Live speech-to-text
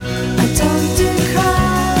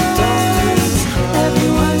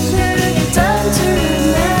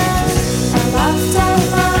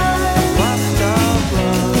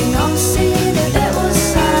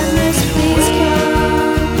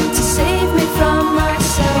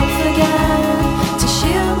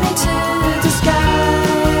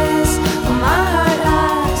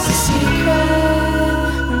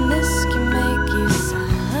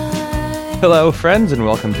Hello, friends, and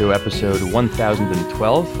welcome to episode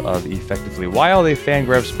 1012 of Effectively Wild, a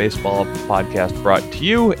Fangraphs baseball podcast brought to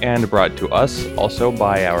you and brought to us also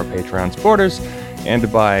by our Patreon supporters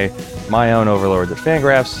and by my own overlords at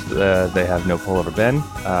Fangraphs. They have no pull over Ben.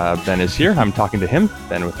 Ben is here. I'm talking to him,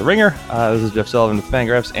 Ben with the Ringer. This is Jeff Sullivan with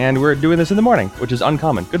Fangraphs, and we're doing this in the morning, which is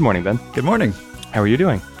uncommon. Good morning, Ben. Good morning. How are you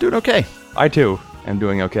doing? Doing okay. I, too, am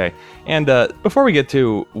doing okay. And before we get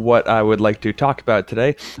to what I would like to talk about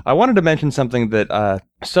today, I wanted to mention something that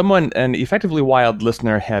an Effectively Wild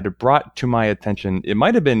listener, had brought to my attention. It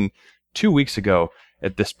might have been 2 weeks ago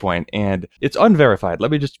at this point, and it's unverified. Let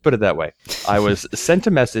me just put it that way. I was sent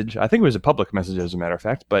a message. I think it was a public message, as a matter of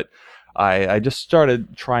fact, but I just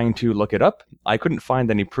started trying to look it up. I couldn't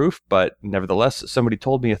find any proof, but nevertheless, somebody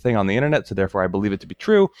told me a thing on the internet, so therefore I believe it to be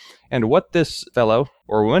true. And what this fellow,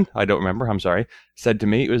 or woman, I don't remember, I'm sorry, said to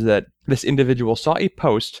me was that this individual saw a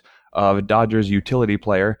post of Dodgers utility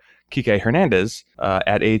player Kike Hernandez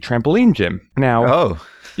at a trampoline gym. Now,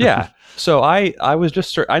 yeah. So I was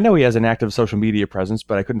just, I know he has an active social media presence,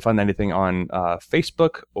 but I couldn't find anything on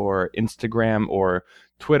Facebook or Instagram or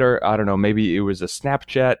Twitter. I don't know, maybe it was a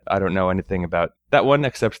Snapchat. I don't know anything about that one,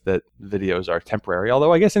 except that videos are temporary.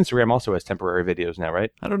 Although I guess Instagram also has temporary videos now,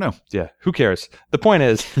 right? I don't know. Yeah, who cares? The point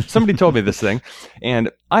is, somebody told me this thing,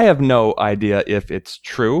 and I have no idea if it's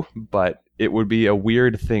true, but it would be a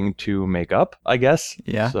weird thing to make up, I guess.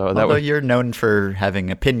 Yeah, so although you're known for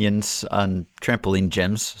having opinions on trampoline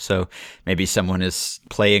gyms, so maybe someone is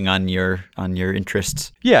playing on your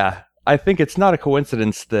interests. Yeah. I think it's not a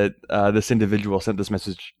coincidence that this individual sent this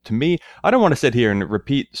message to me. I don't want to sit here and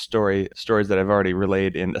repeat stories that I've already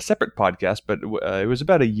relayed in a separate podcast, but it was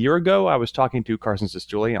about a year ago. I was talking to Carson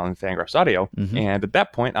Sestouli on Fangraphs Audio, and at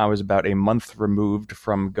that point, I was about a month removed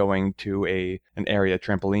from going to an area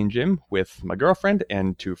trampoline gym with my girlfriend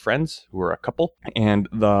and two friends who were a couple. And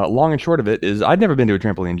the long and short of it is, I'd never been to a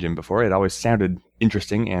trampoline gym before. It always sounded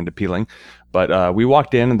interesting and appealing. But we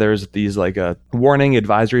walked in, and there's these warning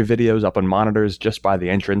advisory videos up on monitors just by the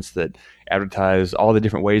entrance that advertise all the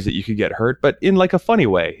different ways that you could get hurt, but in a funny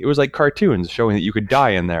way. It was like cartoons showing that you could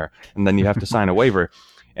die in there, and then you have to sign a waiver.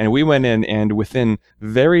 And we went in, and within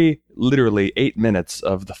very literally 8 minutes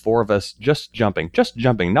of the four of us just jumping,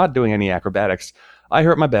 not doing any acrobatics, I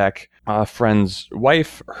hurt my back, a friend's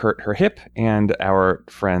wife hurt her hip, and our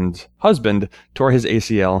friend's husband tore his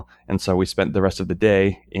ACL, and so we spent the rest of the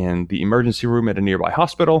day in the emergency room at a nearby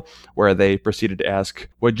hospital, where they proceeded to ask,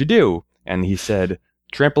 "What'd you do?" And he said,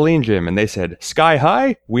 "Trampoline gym." And they said, "Sky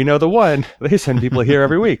High? We know the one. They send people here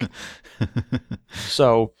every week."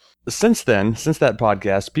 So since that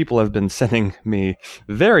podcast, people have been sending me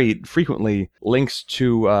very frequently links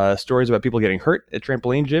to stories about people getting hurt at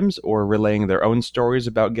trampoline gyms, or relaying their own stories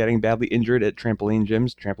about getting badly injured at trampoline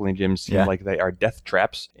gyms. Trampoline gyms seem like they are death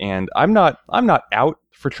traps, and I'm not out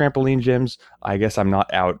for trampoline gyms. I guess I'm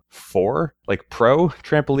not out for pro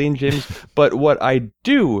trampoline gyms. But what I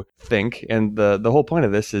do think, and the whole point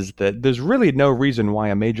of this, is that there's really no reason why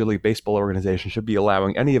a Major League Baseball organization should be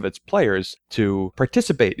allowing any of its players to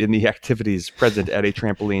participate in the activities present at a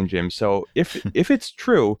trampoline gym. So if it's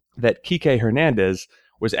true that Kike Hernandez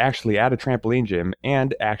was actually at a trampoline gym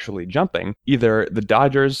and actually jumping, either the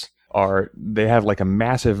Dodgers they have a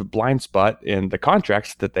massive blind spot in the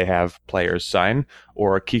contracts that they have players sign,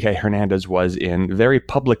 or Kike Hernandez was in very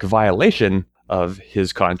public violation of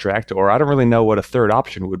his contract, or I don't really know what a third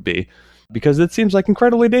option would be, because it seems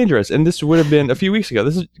incredibly dangerous. And this would have been a few weeks ago.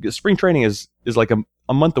 Spring training is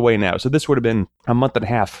a month away now, so this would have been a month and a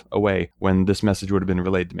half away when this message would have been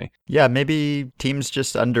relayed to me. Yeah, maybe teams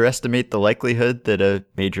just underestimate the likelihood that a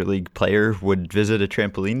major league player would visit a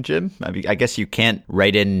trampoline gym. I mean, I guess you can't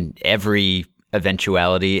write in every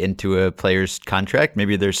eventuality into a player's contract.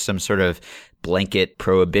 Maybe there's some sort of blanket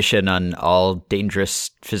prohibition on all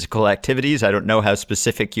dangerous physical activities. I don't know how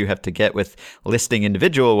specific you have to get with listing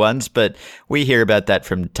individual ones, but we hear about that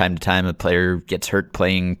from time to time. A player gets hurt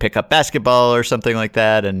playing pickup basketball or something like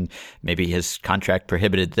that, and maybe his contract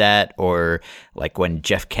prohibited that, or when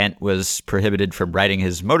Jeff Kent was prohibited from riding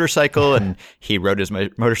his motorcycle and he rode his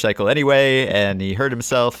motorcycle anyway and he hurt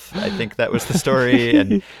himself. I think that was the story.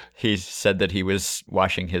 And he said that he was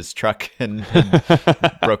washing his truck and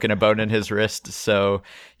broken a bone in his wrist. So,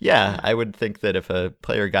 yeah, I would think that if a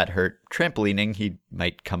player got hurt trampolining, he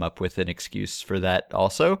might come up with an excuse for that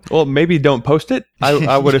also. Well, maybe don't post it.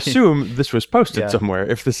 I would assume this was posted somewhere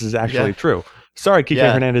if this is actually true. Sorry, Kike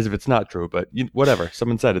Yeah. Hernandez, if it's not true, but whatever.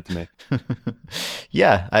 Someone said it to me.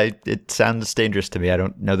 Yeah, it sounds dangerous to me. I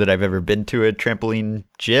don't know that I've ever been to a trampoline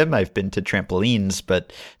gym. I've been to trampolines,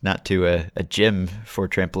 but not to a gym for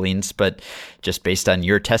trampolines. But just based on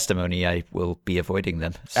your testimony, I will be avoiding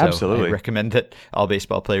them. So Absolutely. I recommend that all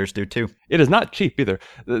baseball players do too. It is not cheap either.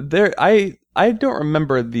 I don't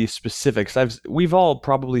remember the specifics. We've all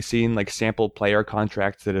probably seen like sample player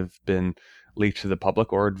contracts that have been leaked to the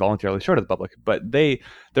public or voluntarily shown to the public, but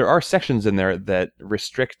there are sections in there that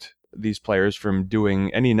restrict these players from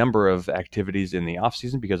doing any number of activities in the off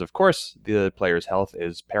season because of course the player's health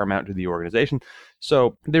is paramount to the organization.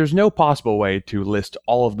 So there's no possible way to list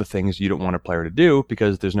all of the things you don't want a player to do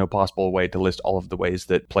because there's no possible way to list all of the ways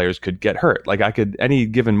that players could get hurt. Like any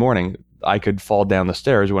given morning, I could fall down the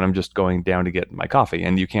stairs when I'm just going down to get my coffee,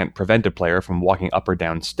 and you can't prevent a player from walking up or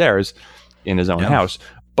down stairs in his own house.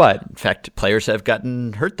 But in fact, players have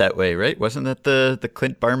gotten hurt that way, right? Wasn't that the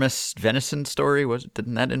Clint Barmas venison story?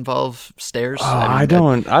 Didn't that involve stairs? I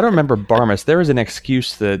don't remember Barmas. There was an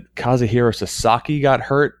excuse that Kazuhiro Sasaki got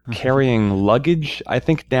hurt carrying luggage, I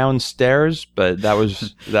think, downstairs, but that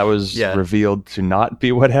was revealed to not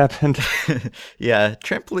be what happened. Yeah,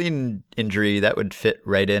 trampoline injury, that would fit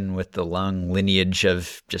right in with the long lineage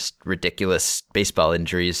of just ridiculous baseball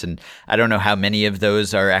injuries. And I don't know how many of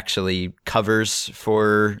those are actually covers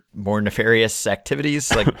for more nefarious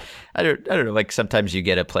activities. Like, I don't know, like sometimes you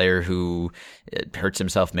get a player who hurts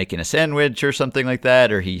himself making a sandwich or something like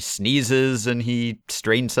that, or he sneezes and he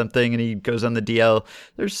strains something and he goes on the DL.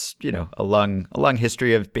 There's, a long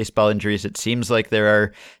history of baseball injuries. It seems like there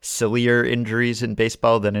are sillier injuries in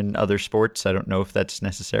baseball than in other sports. I don't know if that's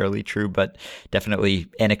necessarily true, but definitely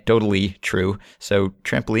anecdotally true. So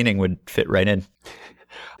trampolining would fit right in.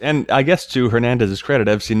 And I guess to Hernandez's credit,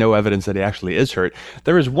 I've seen no evidence that he actually is hurt.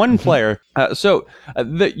 There is one player.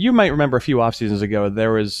 You might remember a few off seasons ago,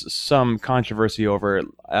 there was some controversy over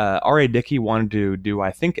R.A. Dickey wanted to do,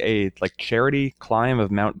 I think, a charity climb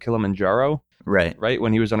of Mount Kilimanjaro. Right.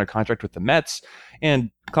 When he was under contract with the Mets.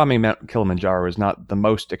 And climbing Mount Kilimanjaro is not the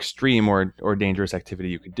most extreme or dangerous activity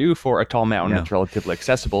you could do for a tall mountain. No. It's relatively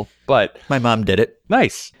accessible, but my mom did it.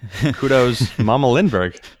 Nice. Kudos, Mama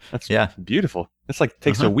Lindbergh. That's beautiful. It's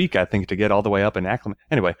takes a week, I think, to get all the way up and acclimate.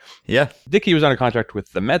 Anyway. Yeah. Dickey was under contract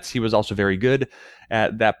with the Mets. He was also very good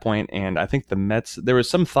at that point. And I think the Mets, there was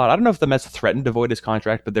some thought, I don't know if the Mets threatened to void his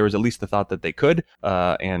contract, but there was at least the thought that they could.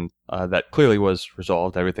 And that clearly was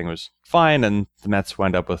resolved. Everything was fine. And the Mets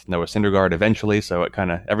wound up with Noah Syndergaard eventually. So it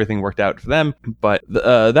everything worked out for them. But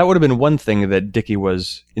that would have been one thing that Dickey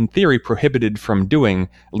was, in theory, prohibited from doing,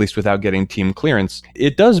 at least without getting team clearance.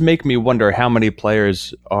 It does make me wonder how many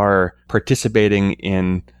players are participating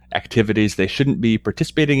in activities they shouldn't be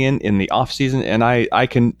participating in the off season. And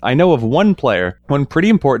I know of one player, one pretty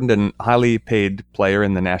important and highly paid player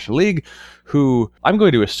in the National League, who I'm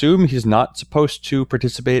going to assume he's not supposed to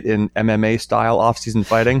participate in MMA style off season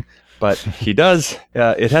fighting, but he does.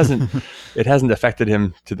 It hasn't affected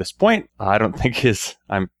him to this point. I don't think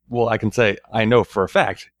I can say I know for a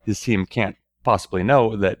fact his team can't possibly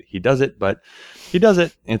know that he does it, but he does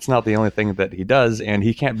it. It's not the only thing that he does, and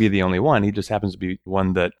he can't be the only one. He just happens to be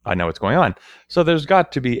one that I know what's going on. So there's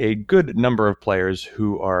got to be a good number of players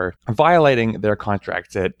who are violating their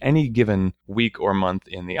contracts at any given week or month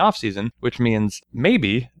in the offseason, which means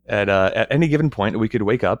maybe at any given point we could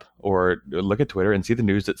wake up or look at Twitter and see the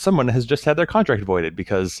news that someone has just had their contract voided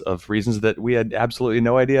because of reasons that we had absolutely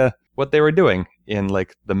no idea what they were doing in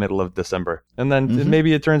the middle of December. And then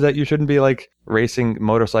maybe it turns out you shouldn't be racing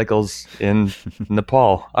motorcycles in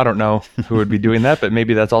Nepal. I don't know who would be doing that, but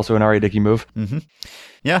maybe that's also an R.A. Dickey move. Mm-hmm.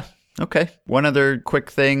 Yeah. Okay. One other quick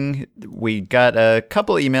thing. We got a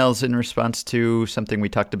couple emails in response to something we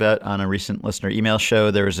talked about on a recent listener email show.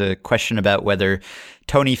 There was a question about whether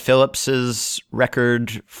Tony Phillips's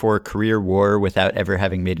record for career WAR without ever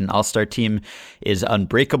having made an all-star team is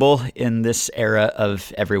unbreakable in this era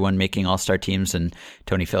of everyone making all-star teams, and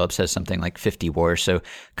Tony Phillips has something like 50 WAR. So a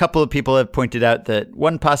couple of people have pointed out that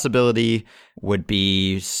one possibility would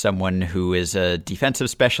be someone who is a defensive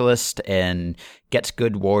specialist and gets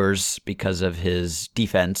good WARs because of his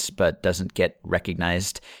defense, but doesn't get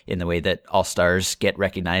recognized in the way that all-stars get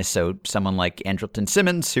recognized. So someone like Andrelton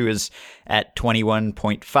Simmons, who is at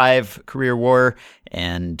 21.5 career WAR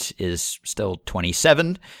and is still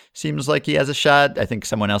 27, seems like he has a shot. I think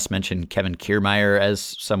someone else mentioned Kevin Kiermaier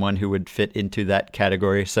as someone who would fit into that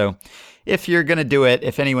category. So if you're going to do it,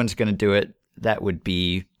 if anyone's going to do it, that would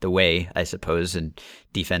be the way, I suppose. And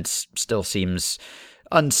defense still seems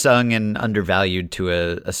unsung and undervalued to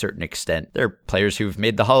a certain extent. There are players who've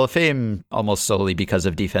made the Hall of Fame almost solely because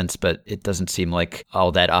of defense, but it doesn't seem like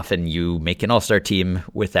all that often you make an all-star team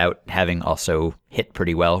without having also hit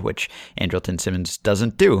pretty well, which Andrelton Simmons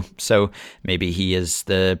doesn't do. So maybe he is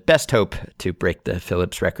the best hope to break the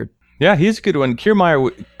Phillips record. Yeah, he's a good one.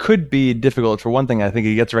 Kiermaier could be difficult. For one thing, I think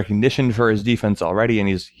he gets recognition for his defense already, and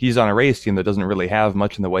he's on a Rays team that doesn't really have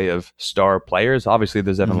much in the way of star players. Obviously,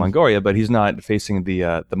 there's Evan Longoria, but he's not facing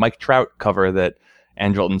the Mike Trout cover that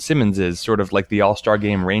Andrelton Simmons is, sort of like the All-Star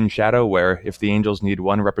Game rain shadow, where if the Angels need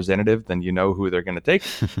one representative, then you know who they're going to take.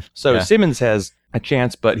 So yeah. Simmons has a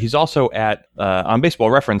chance, but he's also at, on Baseball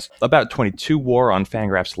Reference, about 22 WAR, on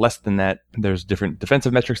Fangraphs less than that. There's different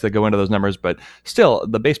defensive metrics that go into those numbers, but still,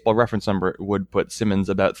 the Baseball Reference number would put Simmons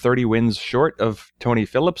about 30 wins short of Tony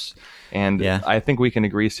Phillips, and I think we can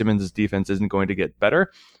agree Simmons' defense isn't going to get better.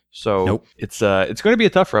 So it's going to be a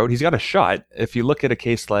tough road. He's got a shot. If you look at a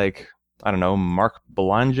case like, I don't know, Mark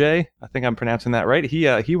Belanger, I think I'm pronouncing that right.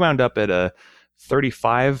 He wound up at a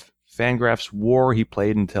 35 Fangraphs WAR. He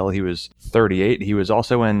played until he was 38. He was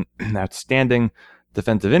also an outstanding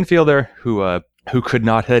defensive infielder who could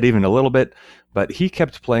not hit even a little bit, but he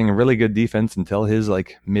kept playing really good defense until his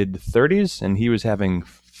mid 30s, and he was having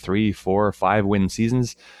 3, 4, 5 win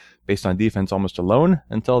seasons based on defense almost alone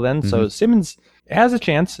until then. So Simmons has a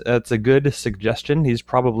chance. It's a good suggestion. He's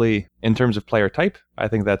probably, in terms of player type, I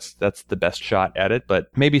think that's the best shot at it. But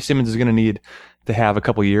maybe Simmons is going to need to have a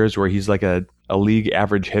couple years where he's like a league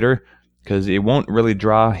average hitter, because it won't really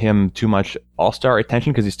draw him too much all-star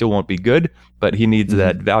attention, because he still won't be good. But he needs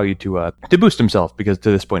that value to boost himself, because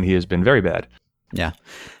to this point he has been very bad. Yeah,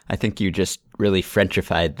 I think you just really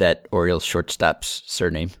Frenchified that Orioles shortstop's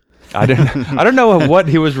surname. I don't know what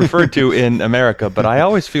he was referred to in America, but I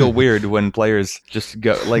always feel weird when players just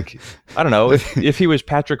go, I don't know, if he was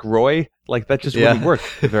Patrick Roy, that just wouldn't work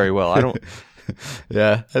very well. I don't.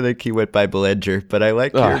 Yeah, I think he went by Belanger, but I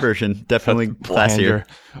like your version. Definitely classier.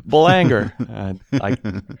 Belanger. I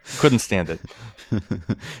couldn't stand it.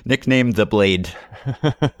 Nicknamed the Blade.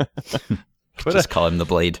 Just call him the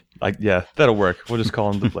Blade. Yeah, that'll work. We'll just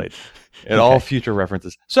call him the Blade. And all future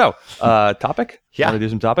references. So, topic? Yeah. Want to do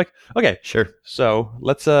some topic? Okay. Sure. So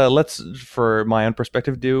let's, for my own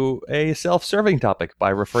perspective, do a self-serving topic by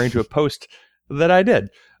referring to a post that I did.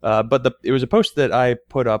 But it was a post that I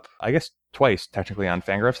put up, I guess, twice, technically, on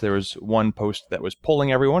Fangraphs. There was one post that was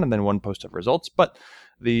polling everyone, and then one post of results. But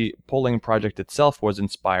the polling project itself was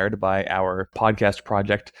inspired by our podcast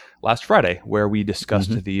project last Friday, where we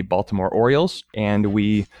discussed the Baltimore Orioles. And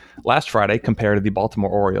we, last Friday, compared the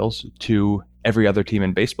Baltimore Orioles to every other team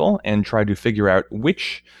in baseball and tried to figure out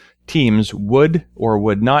which teams would or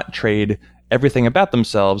would not trade everything about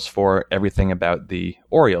themselves for everything about the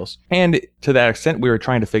Orioles. And to that extent, we were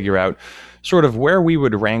trying to figure out sort of where we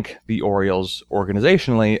would rank the Orioles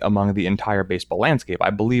organizationally among the entire baseball landscape. I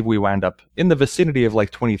believe we wound up in the vicinity of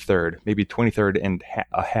 23rd, maybe 23rd and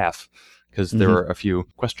a half, because there were a few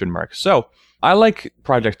question marks. So I like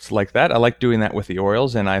projects like that. I like doing that with the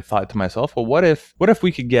Orioles, and I thought to myself, well, what if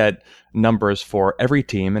we could get numbers for every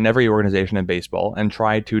team and every organization in baseball and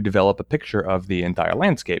try to develop a picture of the entire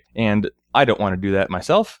landscape? And I don't want to do that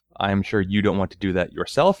myself. I'm sure you don't want to do that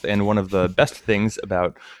yourself. And one of the best things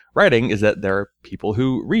about writing is that there are people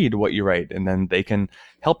who read what you write, and then they can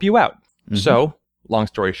help you out. So, long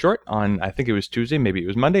story short, on, I think it was Tuesday, maybe it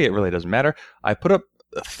was Monday, it really doesn't matter, I put up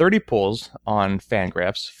 30 polls on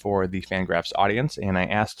Fangraphs for the Fangraphs audience, and I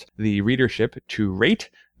asked the readership to rate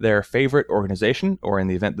their favorite organization, or in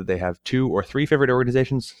the event that they have 2 or 3 favorite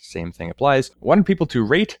organizations, same thing applies. I wanted people to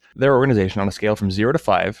rate their organization on a scale from 0 to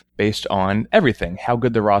 5 based on everything. How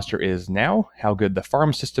good the roster is now, how good the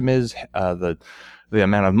farm system is, the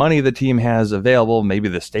amount of money the team has available, maybe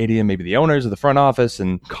the stadium, maybe the owners of the front office,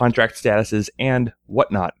 and contract statuses and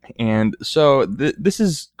whatnot. And so this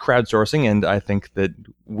is crowdsourcing, and I think that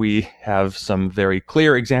we have some very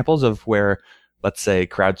clear examples of where, let's say,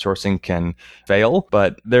 crowdsourcing can fail,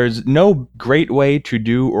 but there's no great way to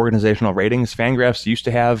do organizational ratings. Fangraphs used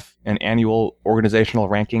to have an annual organizational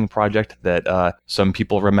ranking project that some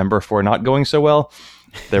people remember for not going so well.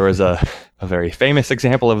 There was a very famous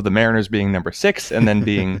example of the Mariners being number 6 and then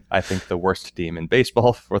being, I think, the worst team in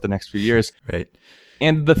baseball for the next few years. Right.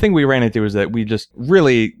 And the thing we ran into is that we just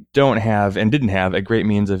really don't have and didn't have a great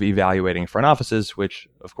means of evaluating front offices, which,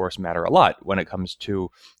 of course, matter a lot when it comes to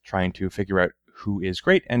trying to figure out who is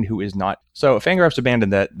great and who is not. So Fangraphs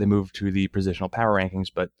abandoned that. They moved to the positional power rankings,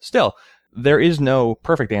 but still, there is no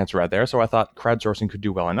perfect answer out there. So I thought crowdsourcing could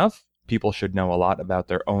do well enough. People should know a lot about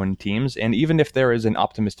their own teams. And even if there is an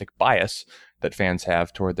optimistic bias that fans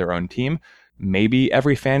have toward their own team, maybe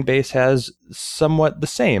every fan base has somewhat the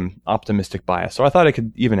same optimistic bias. So I thought I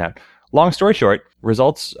could even out. Long story short,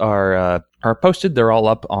 results are posted. They're all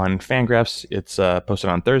up on Fangraphs. It's posted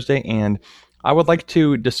on Thursday, and I would like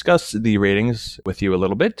to discuss the ratings with you a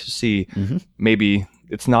little bit to see maybe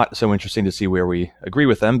it's not so interesting to see where we agree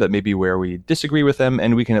with them, but maybe where we disagree with them,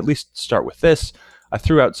 and we can at least start with this. I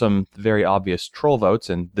threw out some very obvious troll votes,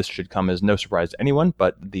 and this should come as no surprise to anyone,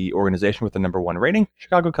 but the organization with the number one rating,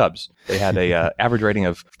 Chicago Cubs. They had a average rating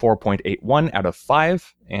of 4.81 out of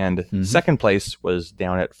 5, and second place was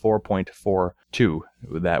down at 4.42.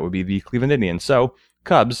 That would be the Cleveland Indians. So,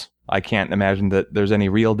 Cubs, I can't imagine that there's any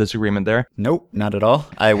real disagreement there. Nope, not at all.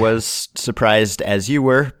 I was surprised, as you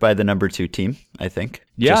were, by the number 2 team, I think.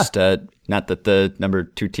 Yeah. Just not that the number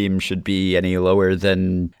 2 team should be any lower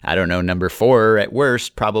than, I don't know, number 4 at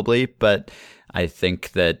worst, probably. But I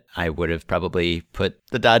think that I would have probably put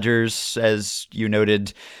the Dodgers, as you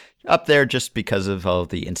noted, up there just because of all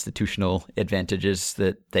the institutional advantages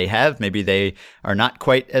that they have. Maybe they are not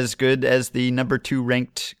quite as good as the number 2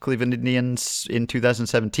 ranked Cleveland Indians in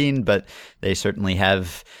 2017, but they certainly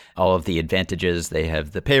have all of the advantages. They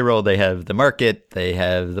have the payroll, they have the market, they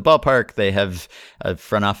have the ballpark, they have a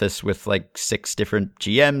front office with like 6 different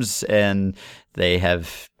GMs, and they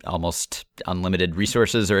have almost unlimited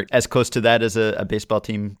resources, or as close to that as a baseball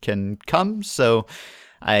team can come. So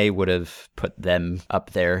I would have put them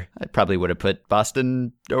up there. I probably would have put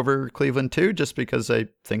Boston over Cleveland too, just because I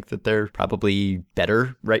think that they're probably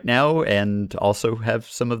better right now and also have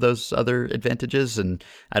some of those other advantages. And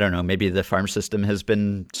I don't know, maybe the farm system has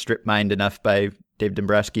been strip mined enough by Dave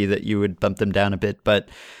Dombrowski that you would bump them down a bit. But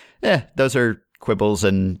yeah, those are quibbles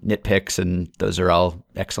and nitpicks, and those are all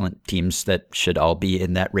excellent teams that should all be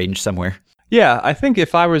in that range somewhere. Yeah, I think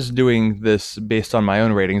if I was doing this based on my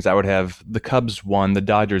own ratings, I would have the Cubs 1, the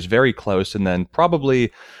Dodgers very close, and then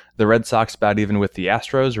probably the Red Sox about even with the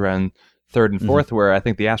Astros around 3rd and 4th, where I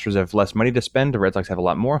think the Astros have less money to spend. The Red Sox have a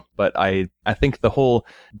lot more. But I think the whole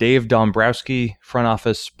Dave Dombrowski front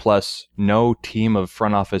office plus no team of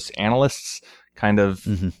front office analysts kind of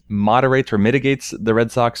moderates or mitigates the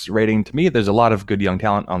Red Sox rating. To me, there's a lot of good young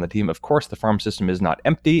talent on the team. Of course, the farm system is not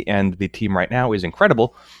empty, and the team right now is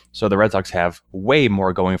incredible. So the Red Sox have way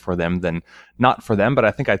more going for them than not for them. But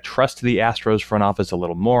I think I trust the Astros front office a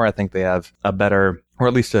little more. I think they have a better, or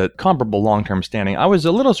at least a comparable long-term standing. I was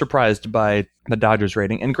a little surprised by the Dodgers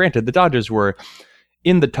rating. And granted, the Dodgers were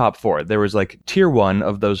in the top 4. There was like tier 1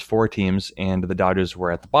 of those 4 teams, and the Dodgers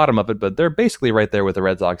were at the bottom of it, but they're basically right there with the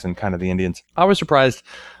Red Sox and kind of the Indians. I was surprised.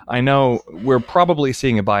 I know we're probably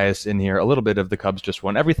seeing a bias in here, a little bit of the Cubs just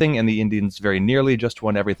won everything, and the Indians very nearly just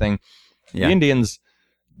won everything. Yeah. The Indians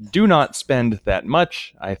do not spend that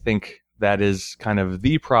much. I think that is kind of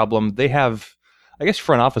the problem. They have, I guess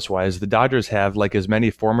front office wise, the Dodgers have like as many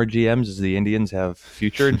former GMs as the Indians have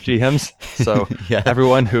future GMs. So yeah.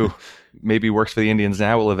 Everyone who maybe works for the Indians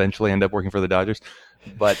now will eventually end up working for the Dodgers.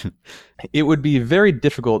 But it would be very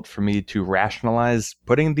difficult for me to rationalize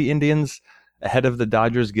putting the Indians ahead of the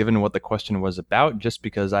Dodgers, given what the question was about, just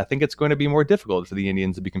because I think it's going to be more difficult for the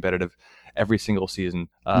Indians to be competitive every single season.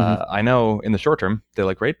 I know in the short term, they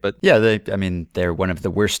look great, but... Yeah, they're one of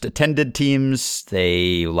the worst attended teams.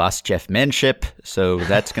 They lost Jeff Manship, so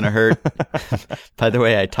that's going to hurt. By the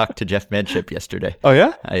way, I talked to Jeff Manship yesterday. Oh,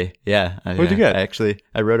 yeah? What'd you get?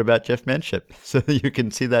 I wrote about Jeff Manship, so you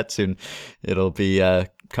can see that soon. It'll be...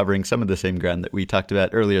 covering some of the same ground that we talked about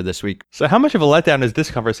earlier this week. So how much of a letdown is this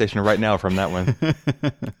conversation right now from that one?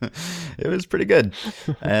 It was pretty good.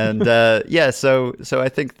 And so I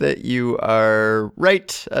think that you are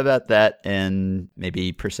right about that, and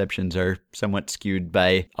maybe perceptions are somewhat skewed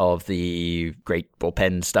by all of the great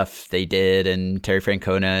bullpen stuff they did and Terry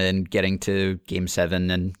Francona and getting to Game 7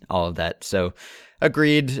 and all of that. So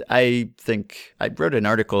agreed. I think I wrote an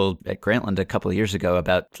article at Grantland a couple of years ago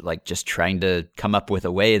about like just trying to come up with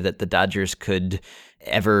a way that the Dodgers could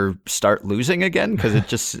ever start losing again,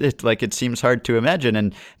 because it seems hard to imagine.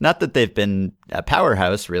 And not that they've been a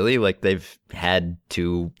powerhouse, really. Like they've had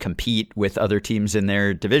to compete with other teams in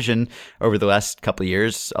their division over the last couple of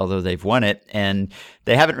years, although they've won it. And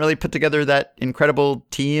they haven't really put together that incredible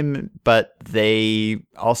team, but they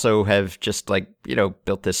also have just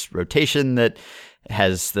built this rotation that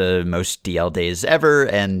has the most DL days ever,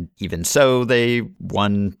 and even so, they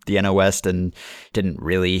won the NL West and didn't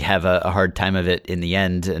really have a hard time of it in the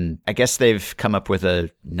end. And I guess they've come up with a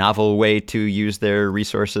novel way to use their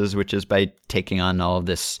resources, which is by taking on all of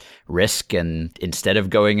this risk, and instead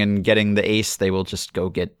of going and getting the ace, they will just go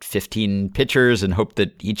get 15 pitchers and hope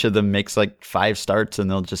that each of them makes like 5 starts, and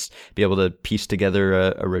they'll just be able to piece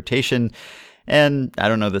together a rotation. And I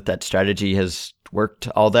don't know that strategy has worked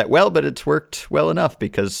all that well, but it's worked well enough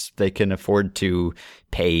because they can afford to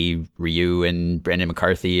pay Ryu and Brandon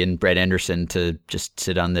McCarthy and Brett Anderson to just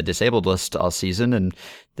sit on the disabled list all season. And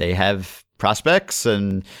they have prospects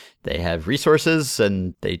and they have resources,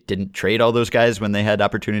 and they didn't trade all those guys when they had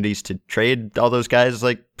opportunities to trade all those guys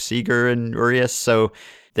like Seager and Urias. So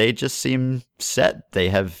they just seem set. They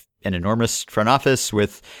have an enormous front office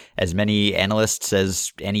with as many analysts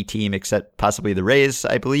as any team except possibly the Rays,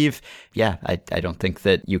 I believe. Yeah, I don't think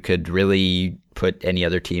that you could really put any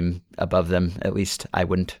other team above them. At least I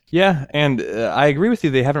wouldn't. Yeah, and I agree with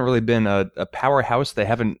you. They haven't really been a powerhouse. They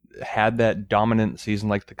haven't had that dominant season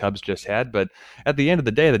like the Cubs just had. But at the end of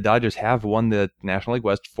the day, the Dodgers have won the National League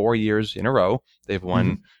West 4 years in a row. They've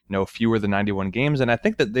won no fewer than 91 games. And I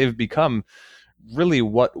think that they've become really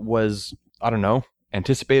what was, I don't know,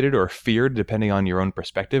 anticipated or feared, depending on your own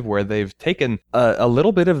perspective, where they've taken a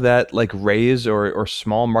little bit of that like Rays or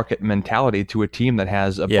small market mentality to a team that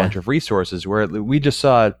has a bunch of resources, where we just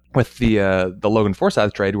saw with the Logan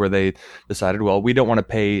Forsythe trade where they decided, well, we don't want to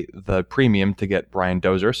pay the premium to get Brian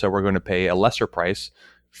Dozier, so we're going to pay a lesser price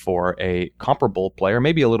for a comparable player,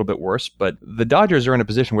 maybe a little bit worse. But the Dodgers are in a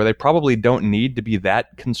position where they probably don't need to be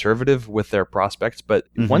that conservative with their prospects. But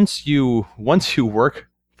once you work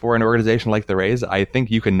for an organization like the Rays, I think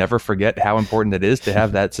you can never forget how important it is to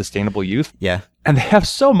have that sustainable youth. Yeah. And they have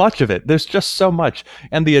so much of it. There's just so much.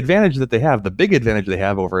 And the advantage that they have, the big advantage they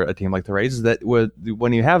have over a team like the Rays, is that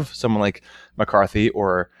when you have someone like McCarthy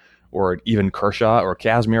or even Kershaw or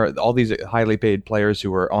Kazmir, all these highly paid players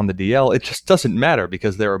who are on the DL, it just doesn't matter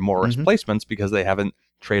because there are more replacements because they haven't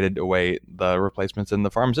traded away the replacements in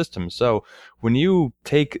the farm system. So when you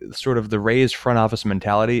take sort of the Rays front office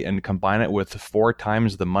mentality and combine it with 4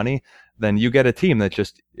 times the money, then you get a team that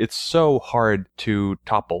just, it's so hard to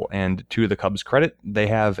topple. And to the Cubs' credit, they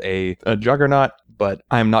have a juggernaut, but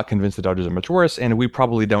I'm not convinced the Dodgers are much worse. And we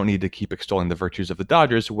probably don't need to keep extolling the virtues of the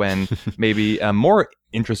Dodgers when maybe a more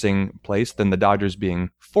interesting place than the Dodgers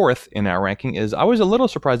being 4th in our ranking is I was a little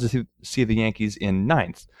surprised to see the Yankees in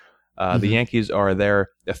 9th. The Yankees are there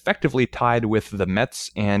effectively tied with the Mets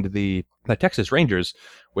and the Texas Rangers,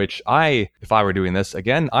 which if I were doing this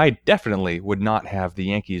again, I definitely would not have the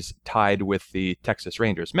Yankees tied with the Texas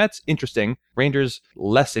Rangers. Mets, interesting. Rangers,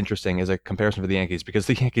 less interesting as a comparison for the Yankees because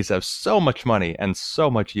the Yankees have so much money and so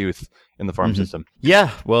much youth in the farm system.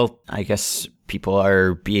 Yeah, well, I guess people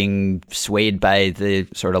are being swayed by the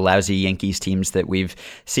sort of lousy Yankees teams that we've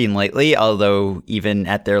seen lately, although even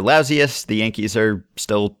at their lousiest, the Yankees are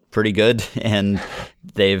still pretty good, and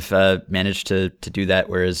they've managed to do that,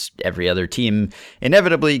 whereas every other team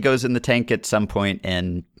inevitably goes in the tank at some point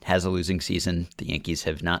and has a losing season. The Yankees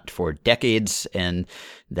have not for decades, and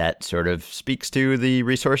that sort of speaks to the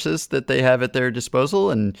resources that they have at their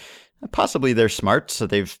disposal, and possibly they're smart, so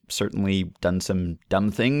they've certainly done some dumb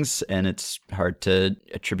things, and it's hard to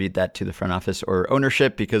attribute that to the front office or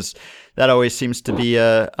ownership because that always seems to be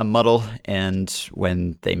a muddle. And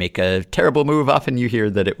when they make a terrible move, often you hear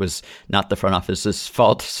that it was not the front office's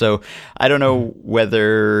fault. So I don't know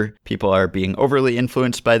whether people are being overly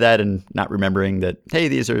influenced by that and not remembering that, hey,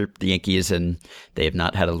 these are the Yankees and they have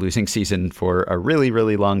not had a losing season for a really,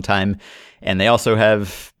 really long time. And they also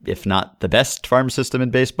have, if not the best farm system in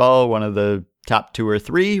baseball, one of the top 2 or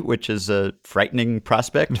 3, which is a frightening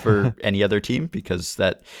prospect for any other team because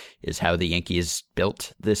that is how the Yankees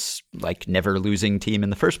built this like never losing team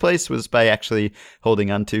in the first place, was by actually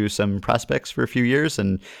holding on to some prospects for a few years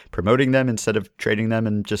and promoting them instead of trading them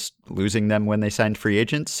and just losing them when they signed free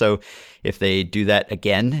agents. So if they do that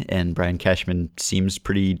again, and Brian Cashman seems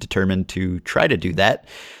pretty determined to try to do that,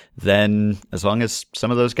 then as long as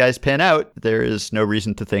some of those guys pan out, there is no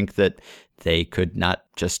reason to think that they could not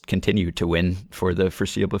just continue to win for the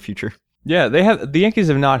foreseeable future. Yeah, the Yankees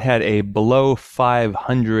have not had a below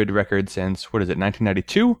 500 record since,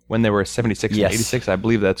 1992, when they were 76 and 86. I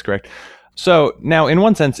believe that's correct. So now, in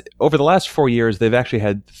one sense, over the last 4 years, they've actually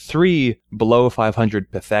had 3 below 500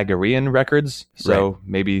 Pythagorean records. So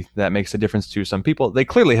maybe that makes a difference to some people. They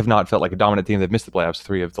clearly have not felt like a dominant team. They've missed the playoffs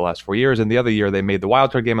 3 of the last 4 years. And the other year, they made the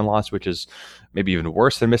wildcard game and lost, which is maybe even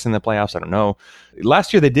worse than missing the playoffs. I don't know.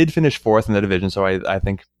 Last year, they did finish 4th in the division. So I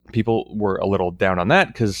think people were a little down on that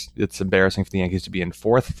because it's embarrassing for the Yankees to be in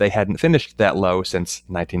 4th. They hadn't finished that low since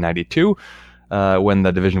 1992 when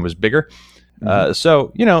the division was bigger.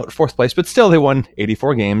 So, 4th place, but still they won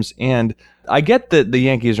 84 games. And I get that the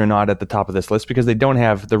Yankees are not at the top of this list because they don't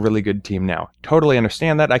have the really good team now. Totally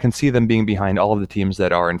understand that. I can see them being behind all of the teams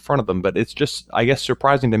that are in front of them, but it's just, I guess,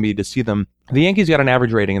 surprising to me to see them. The Yankees got an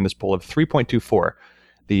average rating in this poll of 3.24.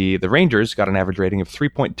 The Rangers got an average rating of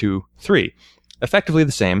 3.23. Effectively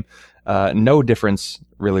the same. No difference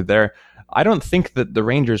really there. I don't think that the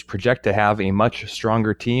Rangers project to have a much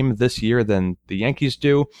stronger team this year than the Yankees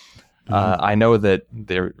do. I know that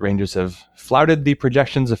the Rangers have flouted the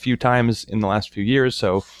projections a few times in the last few years,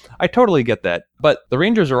 so I totally get that. But the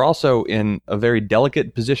Rangers are also in a very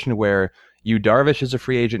delicate position where Yu Darvish is a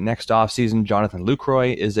free agent next offseason. Jonathan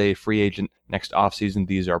Lucroy is a free agent next offseason.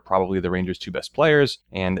 These are probably the Rangers' two best players,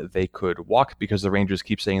 and they could walk because the Rangers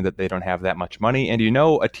keep saying that they don't have that much money. And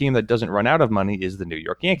a team that doesn't run out of money is the New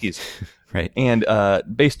York Yankees. Right. And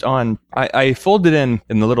based on, I folded in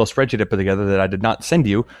the little spreadsheet I put together that I did not send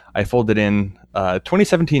you, I folded in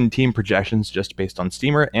 2017 team projections just based on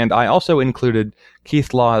Steamer, and I also included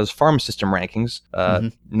Keith Law's farm system rankings.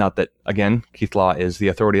 Not that, again, Keith Law is the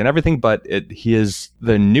authority on everything, but he is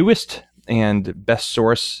the newest and best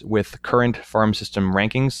source with current farm system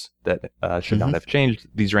rankings that should not have changed.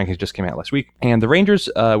 These rankings just came out last week. And the Rangers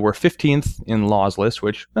were 15th in Law's list,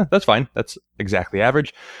 which, that's fine. That's exactly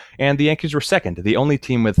average. And the Yankees were second. The only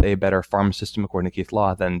team with a better farm system, according to Keith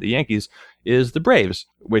Law, than the Yankees is the Braves,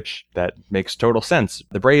 which that makes total sense.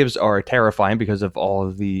 The Braves are terrifying because of all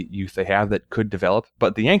of the youth they have that could develop,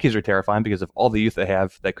 but the Yankees are terrifying because of all the youth they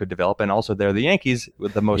have that could develop, and also they're the Yankees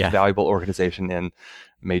with the most valuable organization in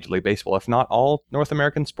Major League Baseball, if not all North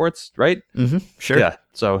American sports, right? Sure. Yeah,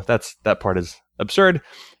 so that part is absurd.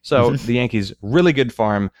 So the Yankees, really good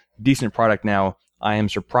farm, decent product now. I am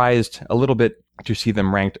surprised a little bit to see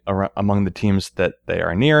them ranked among the teams that they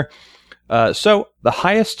are near. So the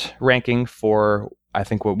highest ranking for, I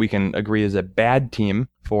think, what we can agree is a bad team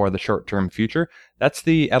for the short-term future, that's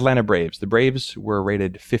the Atlanta Braves. The Braves were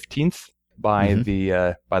rated 15th by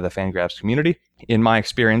the Fangraphs community. In my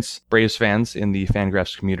experience, Braves fans in the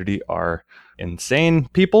Fangraphs community are insane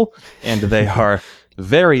people, and they are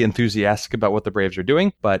very enthusiastic about what the Braves are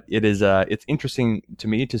doing. But it's interesting to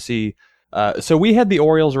me to see. So we had the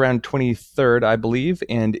Orioles around 23rd, I believe,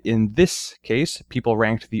 and in this case, people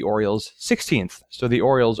ranked the Orioles 16th. So the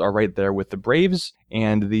Orioles are right there with the Braves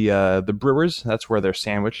and the Brewers. That's where they're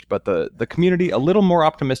sandwiched. But the community a little more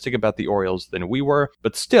optimistic about the Orioles than we were,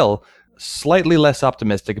 but still slightly less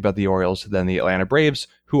optimistic about the Orioles than the Atlanta Braves,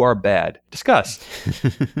 who are bad. Discuss.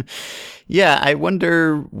 Yeah, I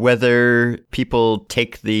wonder whether people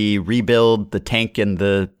take the rebuild, the tank and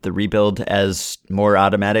the rebuild as more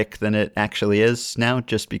automatic than it actually is now,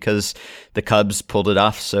 just because the Cubs pulled it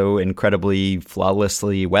off so incredibly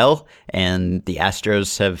flawlessly well, and the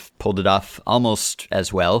Astros have pulled it off almost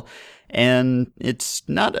as well. And it's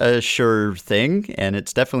not a sure thing, and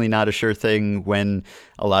it's definitely not a sure thing when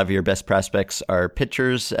a lot of your best prospects are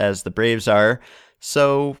pitchers, as the Braves are.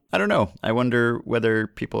 So I don't know. I wonder whether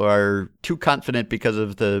people are too confident because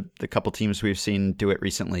of the couple teams we've seen do it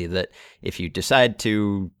recently, that if you decide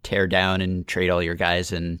to tear down and trade all your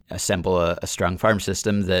guys and assemble a strong farm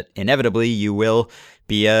system, that inevitably you will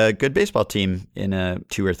be a good baseball team in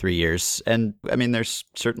 2 or 3 years. And I mean, there's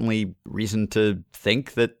certainly reason to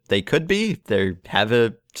think that they could be. They have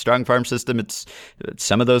a strong farm system.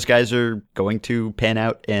 Some of those guys are going to pan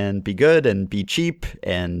out and be good and be cheap,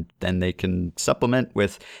 and then they can supplement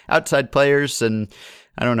with outside players. And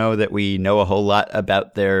I don't know that we know a whole lot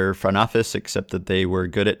about their front office, except that they were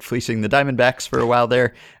good at fleecing the Diamondbacks for a while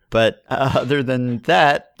there. But other than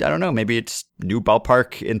that, I don't know. Maybe it's new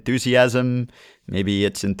ballpark enthusiasm. Maybe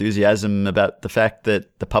it's enthusiasm about the fact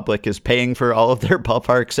that the public is paying for all of their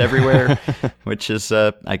ballparks everywhere, which is,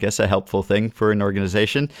 I guess, a helpful thing for an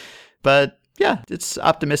organization. But yeah, it's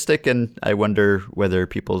optimistic, and I wonder whether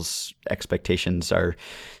people's expectations are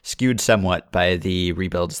skewed somewhat by the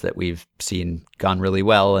rebuilds that we've seen gone really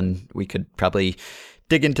well, and we could probably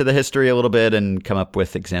dig into the history a little bit and come up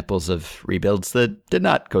with examples of rebuilds that did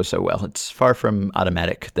not go so well. It's far from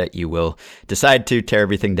automatic that you will decide to tear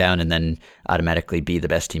everything down and then automatically be the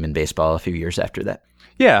best team in baseball a few years after that.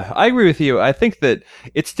 Yeah, I agree with you. I think that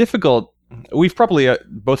it's difficult. We've probably,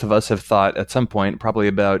 both of us have thought at some point probably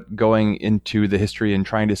about going into the history and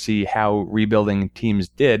trying to see how rebuilding teams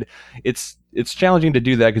did. It's challenging to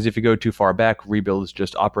do that because if you go too far back, rebuilds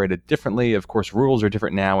just operated differently. Of course, rules are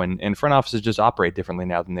different now, and front offices just operate differently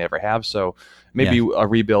now than they ever have. So maybe a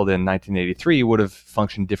rebuild in 1983 would have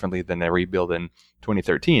functioned differently than a rebuild in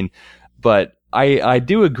 2013. But I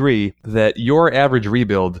do agree that your average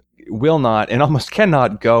rebuild will not and almost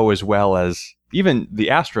cannot go as well as even the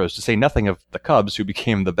Astros, to say nothing of the Cubs, who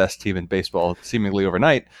became the best team in baseball seemingly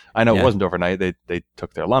overnight. I know it wasn't overnight. They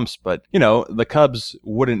took their lumps, but the Cubs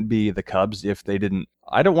wouldn't be the Cubs if they didn't,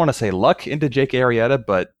 I don't want to say luck into Jake Arrieta,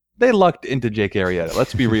 but they lucked into Jake Arrieta.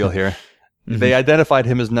 Let's be real here. They identified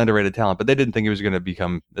him as an underrated talent, but they didn't think he was going to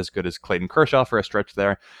become as good as Clayton Kershaw for a stretch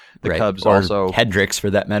there. The Cubs or also... Hendricks, for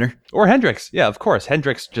that matter. Or Hendricks. Yeah, of course.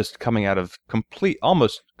 Hendricks just coming out of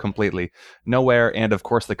almost completely nowhere. And of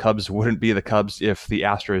course, the Cubs wouldn't be the Cubs if the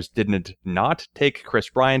Astros didn't not take Kris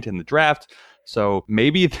Bryant in the draft. So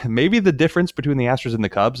maybe the difference between the Astros and the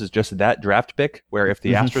Cubs is just that draft pick, where if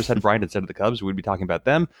the Astros had Bryant instead of the Cubs, we'd be talking about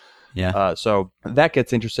them. Yeah. So that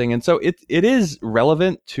gets interesting. And so it is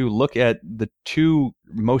relevant to look at the two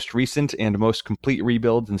most recent and most complete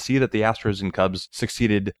rebuilds and see that the Astros and Cubs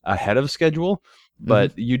succeeded ahead of schedule.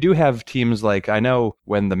 But you do have teams like, I know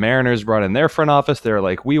when the Mariners brought in their front office, they're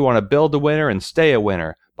like, we want to build a winner and stay a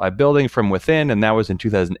winner by building from within. And that was in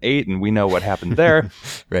 2008. And we know what happened there.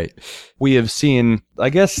 Right. We have seen, I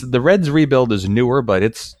guess the Reds rebuild is newer, but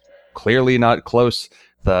it's clearly not close.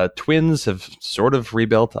 The Twins have sort of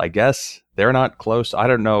rebuilt, I guess. They're not close. I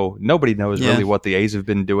don't know. Nobody knows really what the A's have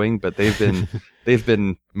been doing, but they've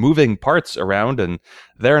been moving parts around, and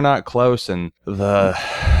they're not close. And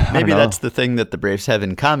maybe that's the thing that the Braves have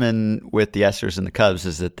in common with the Astros and the Cubs,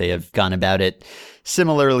 is that they have gone about it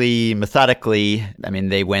similarly, methodically. I mean,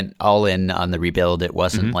 they went all in on the rebuild. It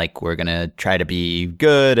wasn't like we're going to try to be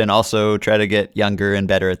good and also try to get younger and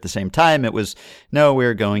better at the same time. It was, no,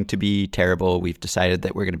 we're going to be terrible. We've decided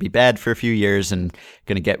that we're going to be bad for a few years and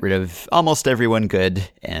going to get rid of almost everyone good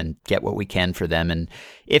and get what we can for them. And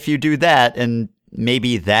if you do that, and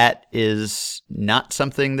maybe that is not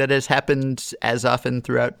something that has happened as often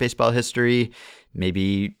throughout baseball history.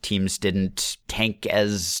 Maybe teams didn't tank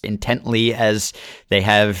as intently as they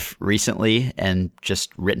have recently and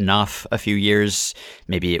just written off a few years.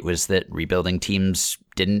 Maybe it was that rebuilding teams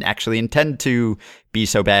didn't actually intend to be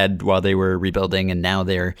so bad while they were rebuilding, and now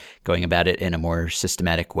they're going about it in a more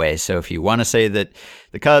systematic way. So if you want to say that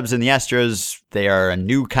the Cubs and the Astros, they are a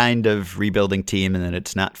new kind of rebuilding team, and that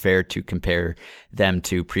it's not fair to compare them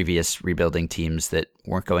to previous rebuilding teams that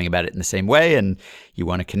weren't going about it in the same way, and you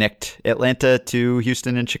want to connect Atlanta to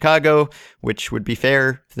Houston and Chicago, which would be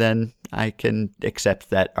fair, then I can accept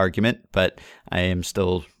that argument, but I am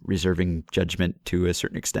still reserving judgment to a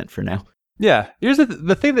certain extent for now. Yeah, here's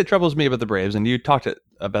the thing that troubles me about the Braves, and you talked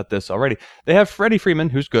about this already. They have Freddie Freeman,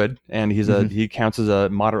 who's good, and he counts as a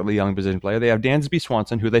moderately young position player. They have Dansby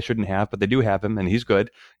Swanson, who they shouldn't have, but they do have him, and he's good,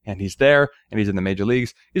 and he's there, and he's in the major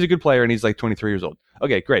leagues. He's a good player, and he's like 23 years old.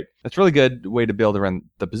 Okay, great. That's a really good way to build around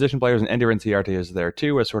the position players, and Ender Inciarte is there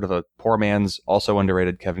too, as sort of a poor man's, also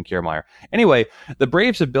underrated Kevin Kiermaier. Anyway, the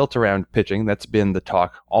Braves have built around pitching. That's been the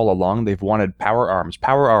talk all along. They've wanted power arms.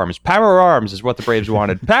 Power arms. Power arms is what the Braves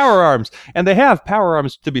wanted. Power arms. And they have power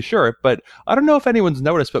arms, to be sure, but I don't know if anyone's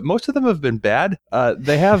noticed, but most of them have been bad.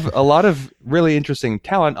 They have a lot of really interesting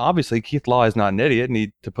talent. Obviously, Keith Law is not an idiot.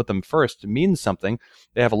 Need to put them first means something.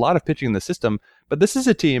 They have a lot of pitching in the system, but this is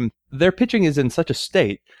a team, their pitching is in such a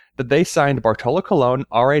state that they signed Bartolo Colon,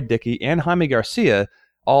 R.A. Dickey, and Jaime Garcia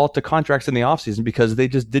all to contracts in the offseason because they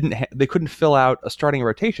just they couldn't fill out a starting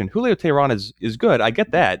rotation. Julio Teheran is good, I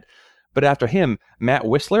get that, but after him, Matt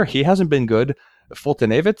Whistler, he hasn't been good.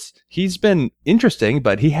 Fulton-Avitz, he's been interesting,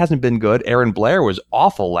 but he hasn't been good. Aaron Blair was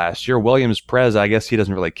awful last year. Williams Perez, I guess he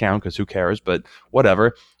doesn't really count because who cares, but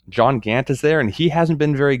whatever. John Gant is there, and he hasn't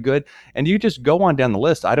been very good. And you just go on down the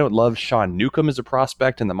list. I don't love Sean Newcomb as a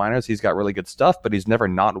prospect in the minors. He's got really good stuff, but he's never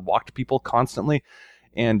not walked people constantly.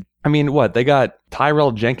 And I mean, they got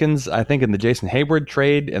Tyrell Jenkins, I think, in the Jason Hayward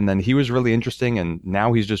trade, and then he was really interesting, and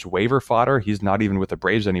now he's just waiver fodder. He's not even with the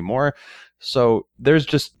Braves anymore. So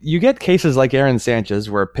you get cases like Aaron Sanchez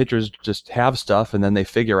where pitchers just have stuff and then they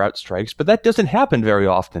figure out strikes, but that doesn't happen very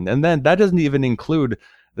often. And then that doesn't even include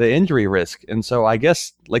the injury risk. And so I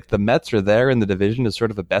guess like the Mets are there in the division as sort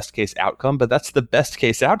of a best case outcome, but that's the best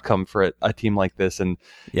case outcome for a team like this. And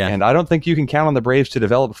I don't think you can count on the Braves to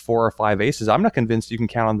develop 4 or 5 aces. I'm not convinced you can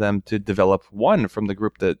count on them to develop one from the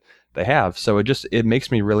group that they have. So it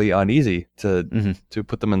makes me really uneasy to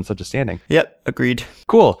put them in such a standing. Yep, agreed.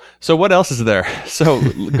 Cool. So what else is there? So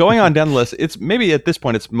going on down the list, it's maybe at this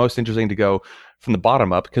point it's most interesting to go from the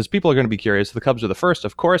bottom up because people are going to be curious. The Cubs are the first,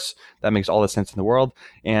 of course. That makes all the sense in the world.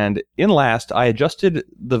 And in last, I adjusted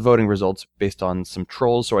the voting results based on some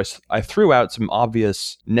trolls. So I threw out some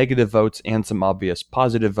obvious negative votes and some obvious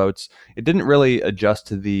positive votes. It didn't really adjust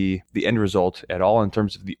to the end result at all in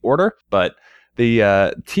terms of the order, but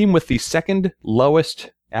the team with the second lowest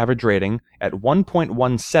average rating at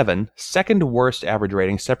 1.17, second worst average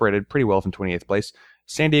rating, separated pretty well from 28th place,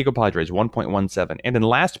 San Diego Padres, 1.17. And in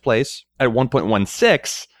last place at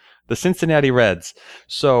 1.16, the Cincinnati Reds.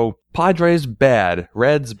 So Padres, bad.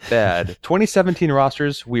 Reds, bad. 2017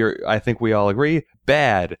 rosters, I think we all agree,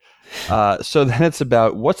 bad. So then it's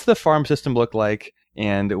about what's the farm system look like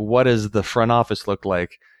and what does the front office look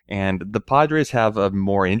like? And the Padres have a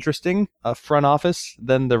more interesting front office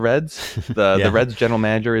than the Reds. The Reds general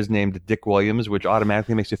manager is named Dick Williams, which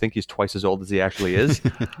automatically makes you think he's twice as old as he actually is.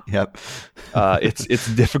 Yep.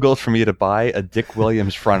 It's difficult for me to buy a Dick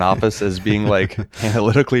Williams front office as being like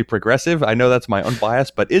analytically progressive. I know that's my own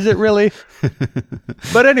bias, but is it really?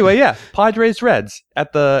 But anyway, yeah, Padres Reds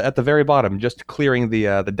at the very bottom, just clearing the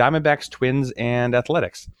Diamondbacks, Twins, and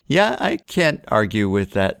Athletics. Yeah, I can't argue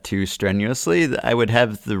with that too strenuously. I would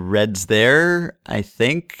have the Reds there, I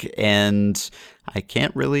think, and I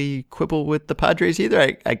can't really quibble with the Padres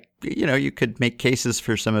either. You could make cases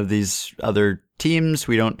for some of these other teams.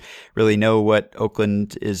 We don't really know what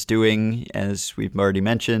Oakland is doing, as we've already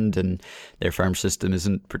mentioned, and their farm system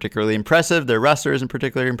isn't particularly impressive. Their roster isn't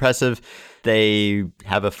particularly impressive. They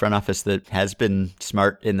have a front office that has been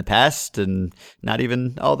smart in the past, and not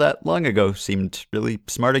even all that long ago seemed really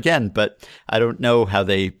smart again. But I don't know how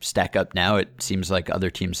they stack up now. It seems like other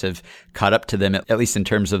teams have caught up to them, at least in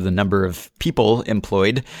terms of the number of people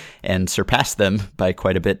employed, and surpassed them by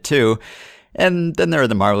quite a bit too. And then there are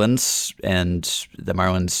the Marlins, and the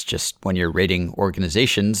Marlins, just when you're rating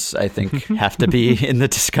organizations, I think have to be in the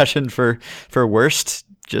discussion for worst,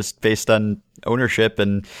 just based on ownership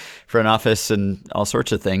and front office and all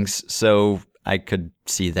sorts of things. So I could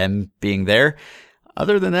see them being there.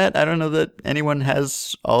 Other than that, I don't know that anyone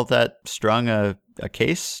has all that strong a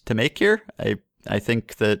case to make here. I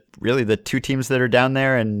think that really the two teams that are down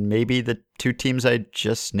there, and maybe the two teams I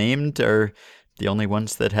just named, are the only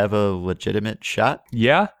ones that have a legitimate shot.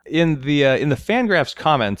 Yeah, in the Fangraphs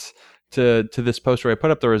comments to this post where I put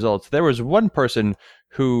up the results, there was one person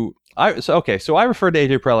who I referred to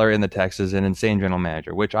AJ Preller in the text as an insane general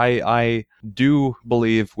manager, which I do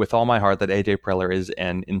believe with all my heart that AJ Preller is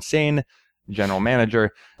an insane general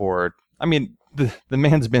manager. The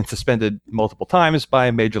man's been suspended multiple times by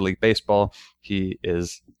Major League Baseball. He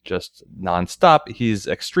is just nonstop. He's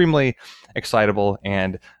extremely excitable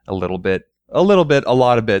and a lot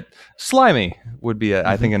of bit slimy would be,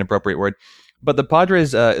 I think, an appropriate word. But the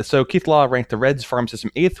Padres, so Keith Law ranked the Reds farm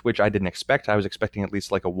system 8th, which I didn't expect. I was expecting at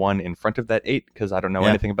least like a 1 in front of that 8 because I don't know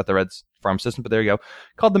anything about the Reds farm system, but there you go.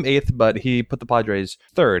 Called them 8th, but he put the Padres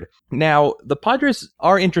 3rd. Now, the Padres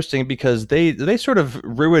are interesting because they sort of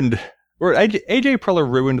ruined, or AJ Preller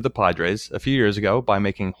ruined the Padres a few years ago by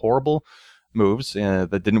making horrible moves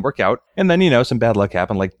that didn't work out. And then, some bad luck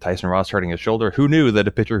happened, like Tyson Ross hurting his shoulder. Who knew that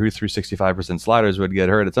a pitcher who threw 65% sliders would get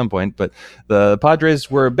hurt at some point? But the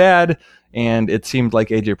Padres were bad, and it seemed like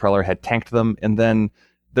AJ Preller had tanked them. And then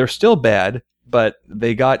they're still bad, but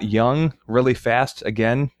they got young really fast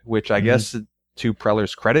again, which I guess, to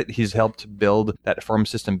Preller's credit, he's helped build that farm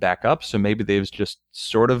system back up. So maybe they've just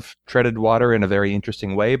sort of treaded water in a very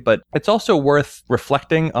interesting way. But it's also worth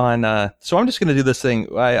reflecting on. So I'm just going to do this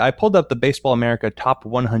thing. I pulled up the Baseball America top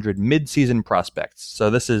 100 mid-season prospects. So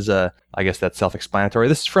this is, I guess that's self-explanatory.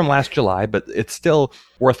 This is from last July, but it's still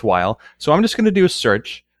worthwhile. So I'm just going to do a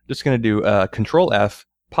search. Just going to do Control F.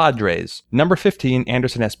 Padres. Number 15,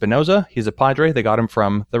 Anderson Espinoza. He's a Padre. They got him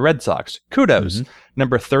from the Red Sox. Kudos.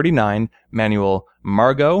 Number 39, Manuel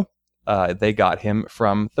Margot. They got him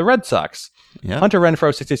from the Red Sox. Yeah. Hunter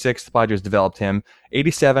Renfroe, 66. The Padres developed him.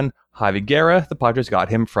 87, Javi Guerra. The Padres got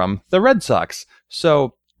him from the Red Sox.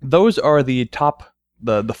 So those are the top,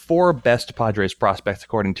 the 4 best Padres prospects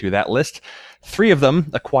according to that list. 3 of them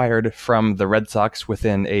acquired from the Red Sox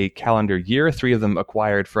within a calendar year. 3 of them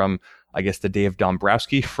acquired from, I guess, the Dave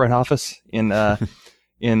Dombrowski front office in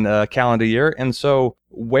a calendar year. And so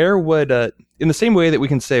where would, in the same way that we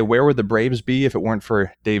can say, where would the Braves be if it weren't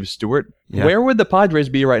for Dave Stewart? Yeah. Where would the Padres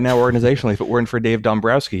be right now organizationally if it weren't for Dave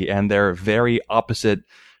Dombrowski and their very opposite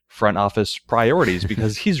front office priorities?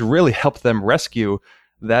 Because he's really helped them rescue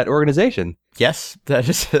that organization. Yes, that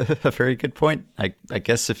is a very good point. I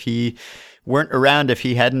guess if he weren't around, if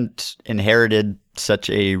he hadn't inherited such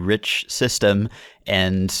a rich system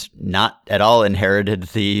and not at all inherited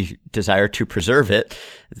the desire to preserve it,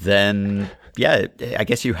 then yeah, I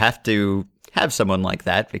guess you have to have someone like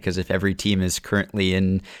that, because if every team is currently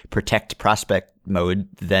in protect prospect mode,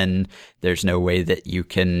 then there's no way that you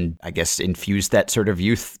can, I guess, infuse that sort of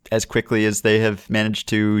youth as quickly as they have managed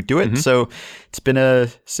to do it. So it's been a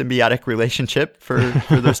symbiotic relationship for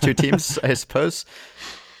those two teams, I suppose.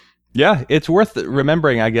 Yeah, it's worth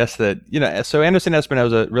remembering, I guess, that, so Anderson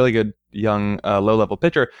Espinoza, really good young low-level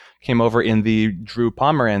pitcher, came over in the Drew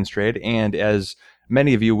Pomeranz trade. And as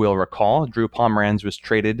many of you will recall, Drew Pomeranz was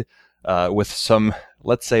traded with some,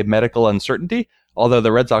 let's say, medical uncertainty Although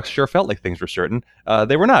the Red Sox sure felt like things were certain,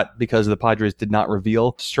 they were not, because the Padres did not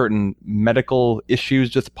reveal certain medical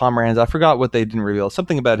issues with Pomeranz. I forgot what they didn't reveal.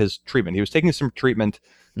 Something about his treatment. He was taking some treatment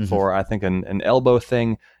for, I think, an elbow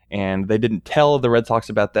thing, and they didn't tell the Red Sox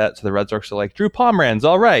about that. So the Red Sox are like, Drew Pomeranz,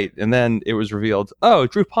 all right. And then it was revealed, oh,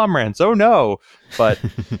 Drew Pomeranz, oh no. But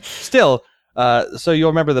still... so you'll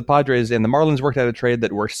remember the Padres and the Marlins worked out a trade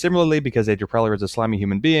that worked similarly because AJ Preller is a slimy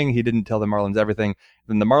human being. He didn't tell the Marlins everything.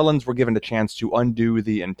 Then the Marlins were given a chance to undo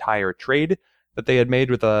the entire trade that they had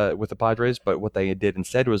made with the Padres, but what they did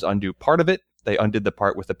instead was undo part of it. They undid the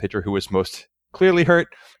part with the pitcher who was most clearly hurt.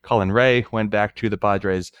 Colin Ray went back to the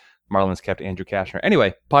Padres. Marlins kept Andrew Cashner.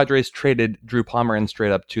 Anyway, Padres traded Drew Pomeranz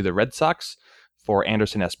straight up to the Red Sox for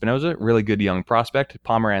Anderson Espinoza, really good young prospect.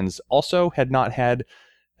 Pomeranz also had not had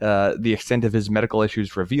the extent of his medical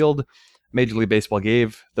issues revealed. Major League Baseball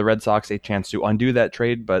gave the Red Sox a chance to undo that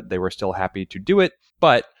trade, but they were still happy to do it.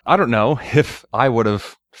 But I don't know if I would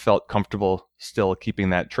have felt comfortable still keeping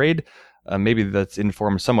that trade. Maybe that's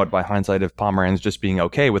informed somewhat by hindsight of Pomeranz just being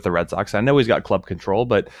okay with the Red Sox. I know he's got club control,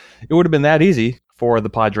 but it would have been that easy for the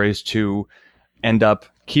Padres to end up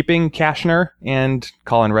keeping Cashner and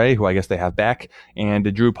Colin Ray, who I guess they have back,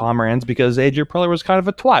 and Drew Pomeranz, because AJ Preller was kind of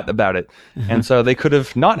a twat about it. And so they could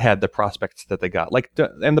have not had the prospects that they got.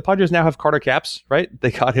 And the Padres now have Carter Capps, right?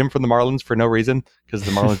 They got him from the Marlins for no reason, because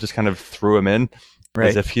the Marlins just kind of threw him in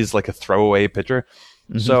as if he's like a throwaway pitcher.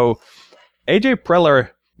 So AJ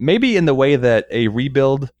Preller, maybe in the way that a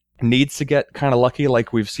rebuild needs to get kind of lucky,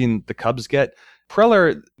 like we've seen the Cubs get,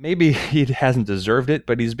 Preller, maybe he hasn't deserved it,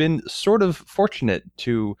 but he's been sort of fortunate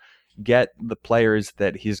to get the players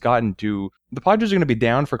that he's gotten to. The Padres are going to be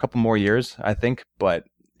down for a couple more years, I think, but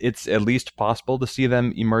it's at least possible to see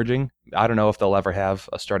them emerging. I don't know if they'll ever have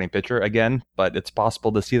a starting pitcher again, but it's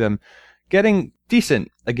possible to see them getting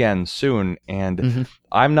decent again soon. And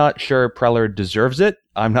I'm not sure Preller deserves it.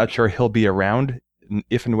 I'm not sure he'll be around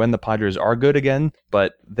if and when the Padres are good again,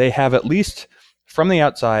 but they have at least... from the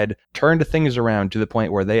outside, turned things around to the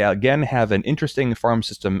point where they again have an interesting farm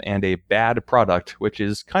system and a bad product, which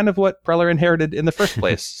is kind of what Preller inherited in the first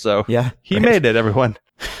place. So he made it, everyone.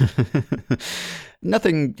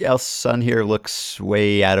 Nothing else on here looks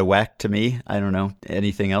way out of whack to me. I don't know.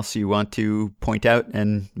 Anything else you want to point out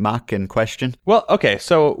and mock and question? Well, okay.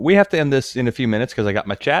 So we have to end this in a few minutes because I got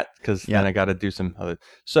my chat, because then I got to do some other.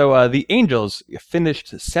 So the Angels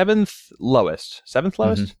finished seventh lowest. Seventh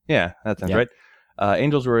lowest? Yeah, that sounds right.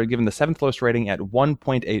 Angels were given the seventh lowest rating at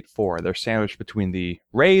 1.84. They're sandwiched between the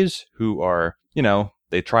Rays, who are,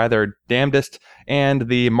 they try their damnedest, and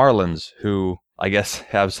the Marlins, who I guess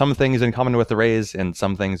have some things in common with the Rays and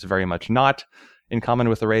some things very much not in common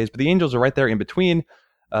with the Rays. But the Angels are right there in between.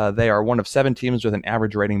 They are one of 7 teams with an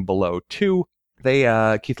average rating below 2.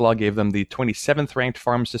 Keith Law gave them the 27th ranked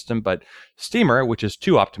farm system, but Steamer, which is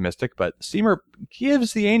too optimistic, but Steamer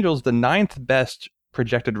gives the Angels the 9th best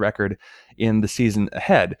projected record in the season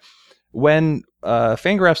ahead. When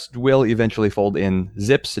Fangraphs will eventually fold in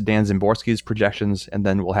Zips, Dan Zimborski's projections, and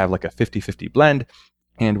then we'll have like a 50-50 blend.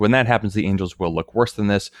 And when that happens, the Angels will look worse than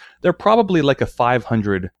this. They're probably like a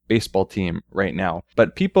 500 baseball team right now.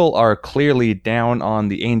 But people are clearly down on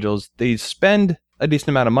the Angels. They spend a decent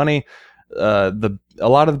amount of money. A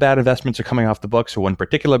lot of the bad investments are coming off the books. So one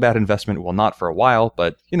particular bad investment will not for a while,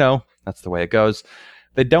 but that's the way it goes.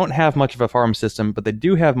 They don't have much of a farm system, but they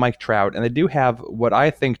do have Mike Trout, and they do have what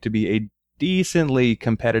I think to be a decently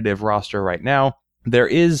competitive roster right now. There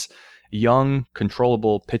is young,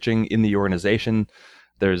 controllable pitching in the organization.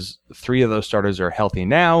 There's 3 of those starters are healthy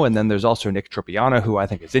now, and then there's also Nick Tropiano, who I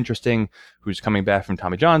think is interesting, who's coming back from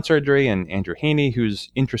Tommy John surgery, and Andrew Haney,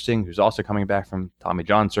 who's interesting, who's also coming back from Tommy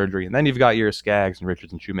John surgery, and then you've got your Skaggs and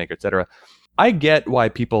Richards and Shoemaker, etc. I get why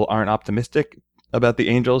people aren't optimistic about the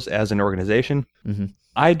Angels as an organization.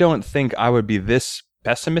 I don't think I would be this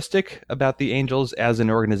pessimistic about the Angels as an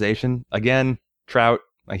organization. Again, Trout,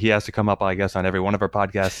 he has to come up, I guess, on every one of our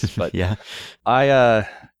podcasts. But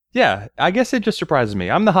I guess it just surprises me.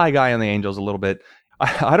 I'm the high guy on the Angels a little bit.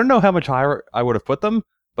 I don't know how much higher I would have put them,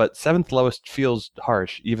 but 7th lowest feels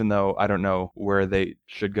harsh, even though I don't know where they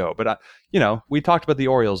should go. But, we talked about the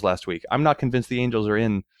Orioles last week. I'm not convinced the Angels are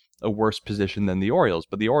in a worse position than the Orioles,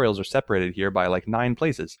 but the Orioles are separated here by like 9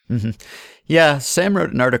 places. Yeah, Sam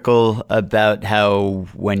wrote an article about how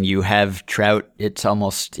when you have Trout, it's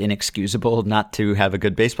almost inexcusable not to have a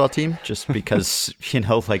good baseball team, just because,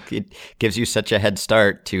 it gives you such a head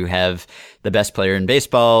start to have the best player in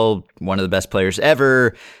baseball, one of the best players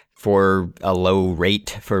ever, for a low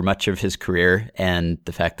rate for much of his career, and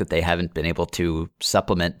the fact that they haven't been able to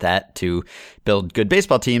supplement that to build good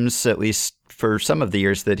baseball teams, at least for some of the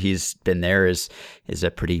years that he's been there is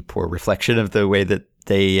a pretty poor reflection of the way that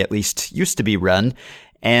they at least used to be run.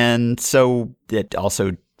 And so it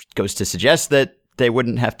also goes to suggest that they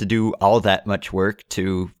wouldn't have to do all that much work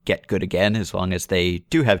to get good again as long as they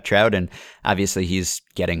do have Trout. And obviously he's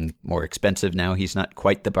getting more expensive now. He's not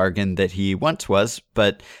quite the bargain that he once was,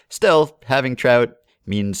 but still having Trout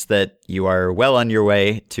means that you are well on your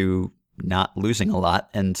way to not losing a lot.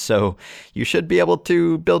 And so you should be able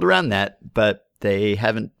to build around that, but they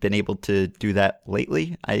haven't been able to do that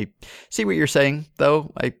lately. I see what you're saying,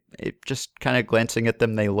 though. I just kind of glancing at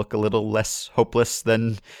them, they look a little less hopeless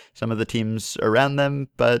than some of the teams around them.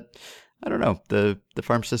 But I don't know. The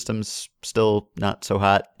farm system's still not so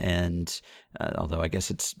hot, and although I guess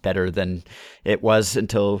it's better than it was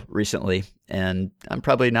until recently, and I'm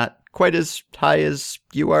probably not quite as high as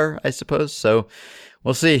you are, I suppose. So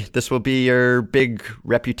we'll see. This will be your big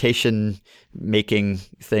reputation-making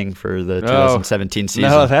thing for the 2017 season.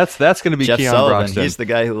 No, that's going to be Jeff Keon Sullivan. Broxton. He's the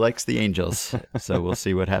guy who likes the Angels. So we'll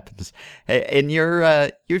see what happens. Hey, and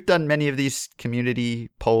you've done many of these community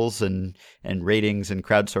polls and ratings and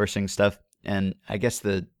crowdsourcing stuff, and I guess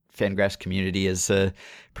the Fangraphs community is a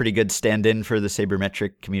pretty good stand-in for the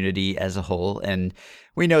sabermetric community as a whole. And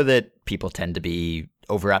we know that people tend to be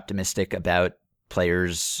over-optimistic about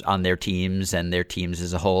players on their teams and their teams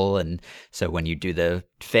as a whole. And so when you do the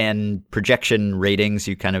fan projection ratings,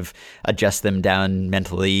 you kind of adjust them down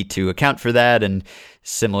mentally to account for that. And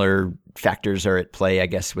similar factors are at play, I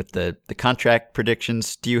guess, with the contract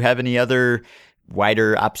predictions. Do you have any other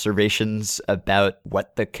wider observations about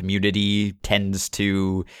what the community tends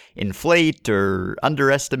to inflate or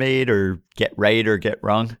underestimate or get right or get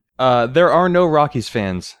wrong? There are no Rockies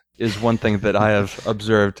fans is one thing that I have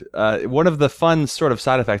observed. One of the fun sort of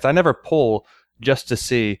side effects, I never poll just to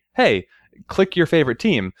see, hey, click your favorite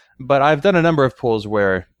team. But I've done a number of polls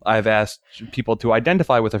where I've asked people to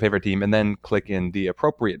identify with their favorite team and then click in the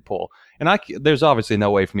appropriate poll. And there's obviously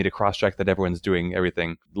no way for me to cross-check that everyone's doing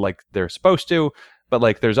everything like they're supposed to. But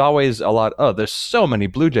like, there's always a lot. Oh, there's so many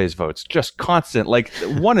Blue Jays votes, just constant. Like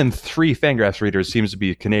 1 in 3 Fangraphs readers seems to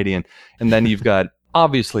be Canadian. And then you've got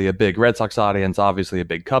obviously a big Red Sox audience, obviously a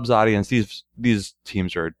big Cubs audience. These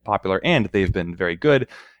teams are popular and they've been very good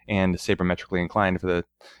and sabermetrically inclined for the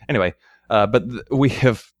anyway. But we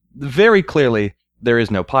have very clearly there is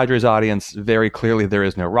no Padres audience. Very clearly there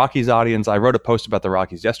is no Rockies audience. I wrote a post about the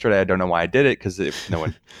Rockies yesterday. I don't know why I did it because no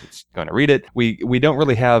one is going to read it. We don't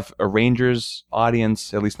really have a Rangers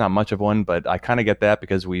audience, at least not much of one. But I kind of get that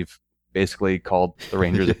because we've basically called the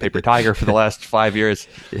Rangers a paper tiger for the last 5 years.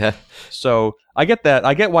 Yeah. So I get that.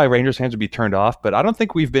 I get why Rangers fans would be turned off, but I don't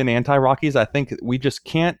think we've been anti-Rockies. I think we just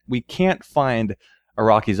can't find a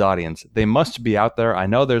Rockies audience. They must be out there. I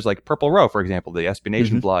know there's like Purple Row, for example, the SB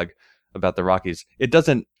Nation blog about the Rockies.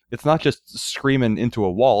 It's not just screaming into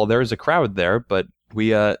a wall. There is a crowd there, but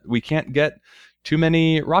we can't get too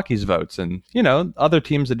many Rockies votes. And, other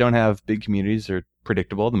teams that don't have big communities are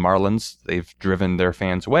predictable. The Marlins, they've driven their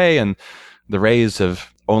fans away, and the Rays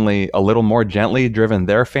have only a little more gently driven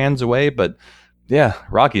their fans away. But yeah,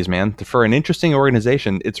 Rockies, man, for an interesting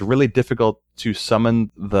organization, it's really difficult to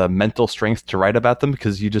summon the mental strength to write about them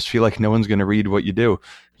because you just feel like no one's going to read what you do.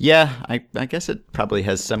 Yeah, I guess it probably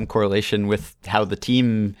has some correlation with how the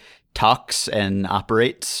team talks and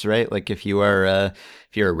operates, right? Like if you're a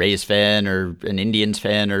Rays fan or an Indians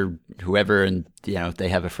fan or whoever, and they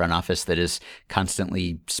have a front office that is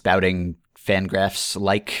constantly spouting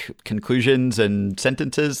Fangraphs-like conclusions and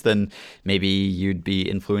sentences, then maybe you'd be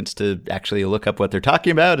influenced to actually look up what they're talking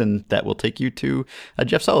about, and that will take you to a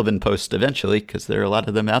Jeff Sullivan post eventually, because there are a lot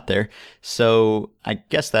of them out there. So I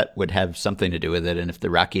guess that would have something to do with it. And if the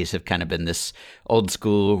Rockies have kind of been this old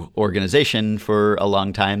school organization for a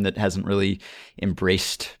long time that hasn't really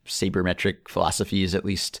embraced sabermetric philosophies, at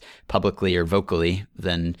least publicly or vocally,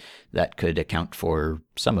 then that could account for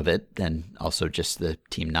some of it. And also just the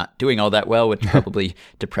team not doing all that well, which probably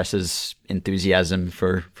depresses enthusiasm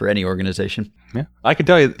for any organization. Yeah, I can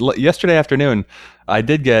tell you, yesterday afternoon, I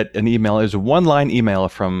did get an email. It was a one-line email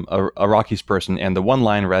from a Rockies person, and the one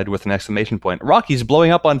line read with an exclamation point, "Rockies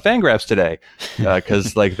blowing up on Fangraphs today,"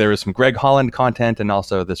 because there was some Greg Holland content and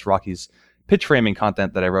also this Rockies pitch framing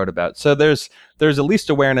content that I wrote about. So there's at least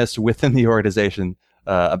awareness within the organization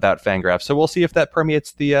about Fangraphs. So we'll see if that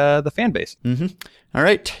permeates the fan base. Mm-hmm. All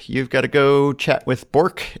right, you've got to go chat with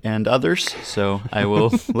Bork and others, so I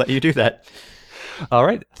will let you do that. All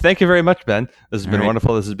right. Thank you very much, Ben. This has been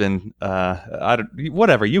wonderful. This has been,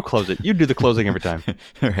 whatever. You close it. You do the closing every time.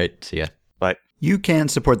 All right. See ya. Bye. You can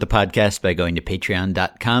support the podcast by going to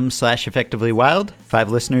patreon.com/effectivelywild. 5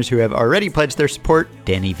 listeners who have already pledged their support: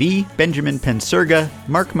 Danny V, Benjamin Pensurga,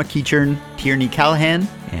 Mark McEachern, Tierney Callahan,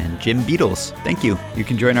 and Jim Beatles. Thank you. You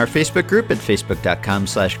can join our Facebook group at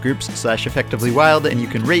facebook.com/groups/effectivelywild, and you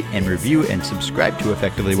can rate and review and subscribe to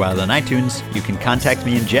Effectively Wild on iTunes. You can contact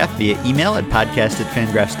me and Jeff via email at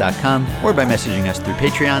podcast@fangraphs.com or by messaging us through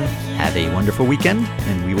Patreon. Have a wonderful weekend,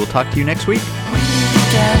 and we will talk to you next week.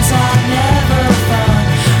 Weekends are never fun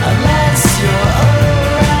unless you're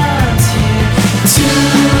around here too.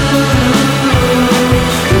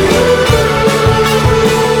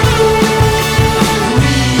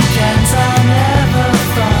 Weekends are never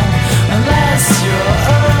fun unless you're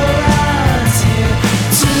around here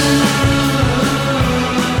too.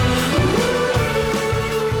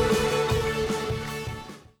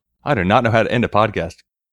 I do not know how to end a podcast.